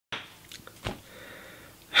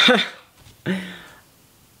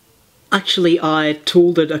Actually, I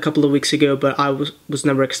told it a couple of weeks ago, but I was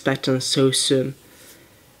never expecting so soon.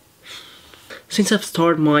 Since I've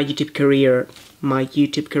started my YouTube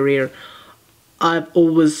career, I've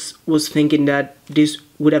always was thinking that this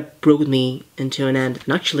would have brought me into an end,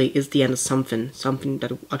 and actually is the end of something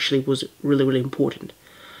that actually was really, really important.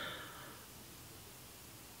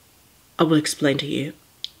 I will explain to you.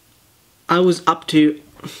 I was up to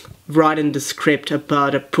writing the script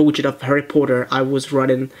about a project of Harry Potter. I was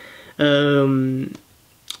writing, I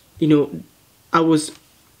was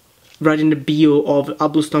writing the bio of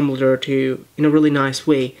Albus Dumbledore in a really nice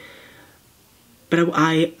way. But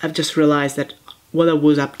I've just realized that what I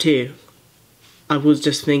was up to, I was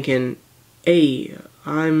just thinking, hey,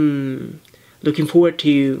 I'm looking forward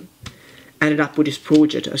to ended up with this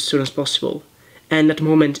project as soon as possible. And at the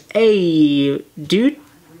moment, hey, dude,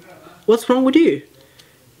 what's wrong with you?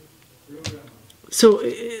 So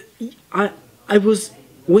I was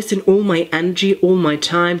wasting all my energy, all my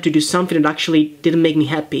time to do something that actually didn't make me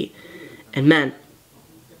happy. And man,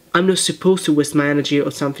 I'm not supposed to waste my energy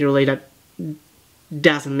on something really that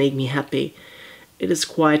doesn't make me happy. It is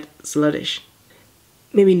quite sluttish.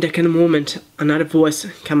 Maybe in that kind of moment, another voice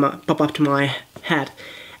pop up to my head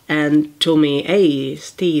and told me, hey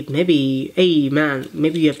Steve, hey man,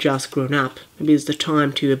 maybe you have just grown up. Maybe it's the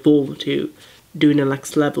time to evolve to do the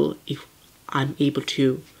next level if I'm able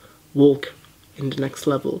to walk in the next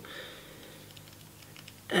level.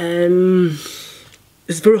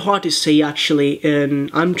 It's very hard to say actually,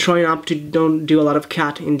 and I'm trying up to don't do a lot of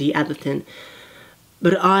cut in the editing.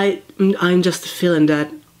 But I'm just feeling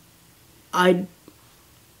that I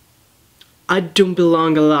don't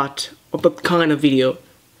belong a lot of that kind of video.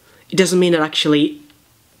 It doesn't mean that actually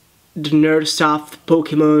the nerd stuff, the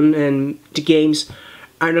Pokemon and the games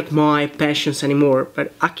are not my passions anymore,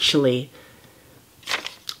 but actually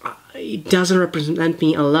it doesn't represent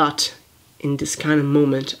me a lot in this kind of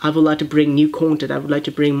moment. I would like to bring new content, I would like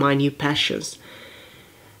to bring my new passions.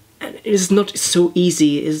 And it's not so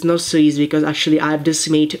easy, because actually I've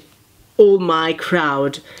decimated all my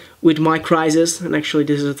crowd with my crisis, and actually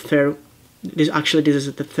this is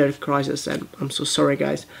the third crisis, and I'm so sorry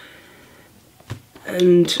guys.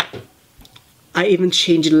 And I even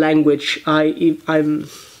changed language. I'm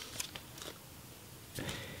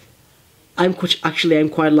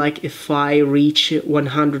quite like, if I reach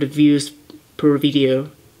 100 views per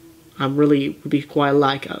video, I'm really would be quite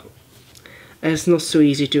like. It's not so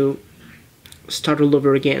easy to start all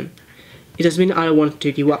over again. It doesn't mean I want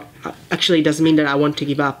to give up. Actually, it doesn't mean that I want to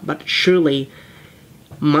give up, but surely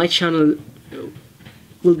my channel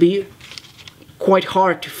will be quite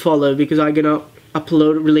hard to follow because I'm gonna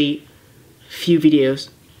upload really few videos.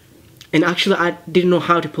 And actually, I didn't know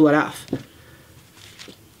how to pull it off.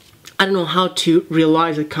 I don't know how to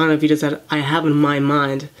realize the kind of videos that I have in my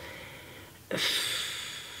mind.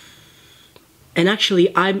 And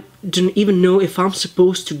actually, I don't even know if I'm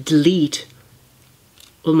supposed to delete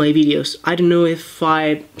all my videos. I don't know if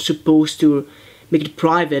I'm supposed to make it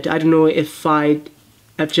private. I don't know if I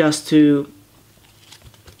have just to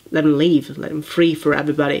let them leave, let them free for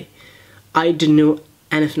everybody. I don't know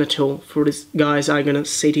anything at all. For this, guys, I'm gonna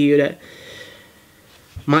say to you that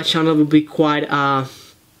my channel will be quite a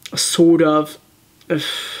sort of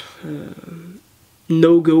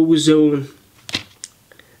no-go zone.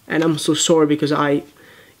 And I'm so sorry because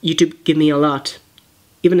YouTube give me a lot.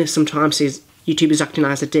 Even if sometimes YouTube is acting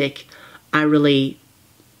as a dick, I really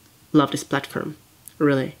love this platform,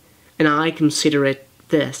 really. And I consider it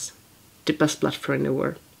the best platform in the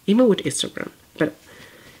world, even with Instagram. But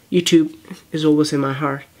YouTube is always in my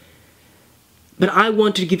heart. But I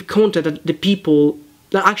want to give content that the people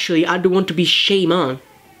that actually I don't want to be shame on.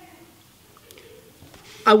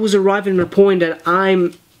 I was arriving at a point that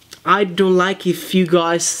I don't like if you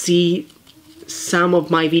guys see some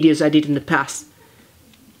of my videos I did in the past.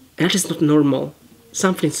 And that is not normal.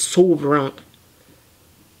 Something's so wrong.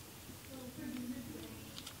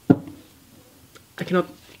 I cannot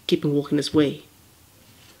keep on walking this way.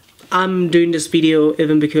 I'm doing this video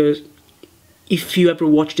even because if you ever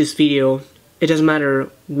watch this video, it doesn't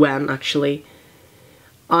matter when actually,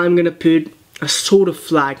 I'm gonna put a sort of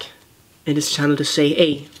flag in this channel to say,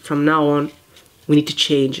 hey, from now on, we need to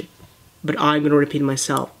change. But I'm gonna repeat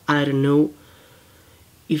myself. I don't know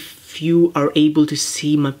if you are able to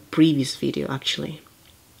see my previous video actually.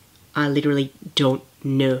 I literally don't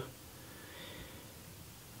know.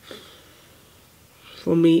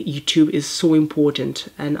 For me, YouTube is so important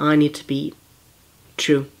and I need to be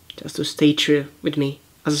true. Just to stay true with me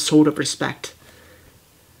as a sort of respect.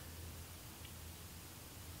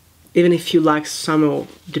 Even if you like some of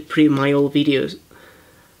my old videos,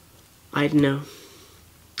 I don't know.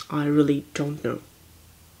 I really don't know.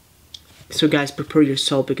 So guys, prepare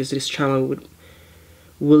yourself, because this channel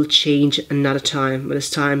will change another time, but this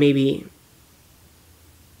time maybe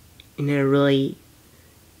in a really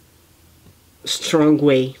strong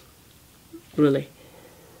way, really.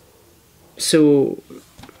 So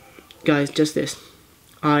guys, just this,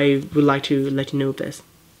 I would like to let you know this.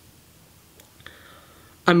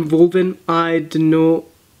 I'm evolving. I don't know,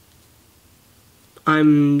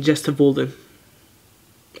 I'm just evolving.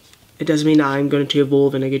 It doesn't mean I'm going to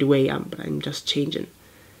evolve in a good way, but I'm just changing.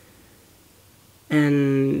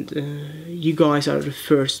 And you guys are the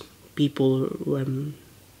first people who I'm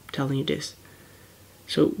telling you this.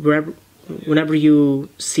 So whenever you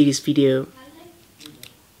see this video,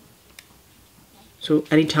 so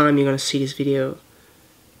anytime you're gonna see this video,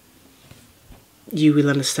 you will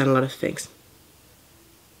understand a lot of things.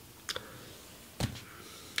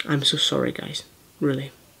 I'm so sorry, guys.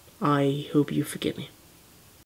 Really. I hope you forgive me.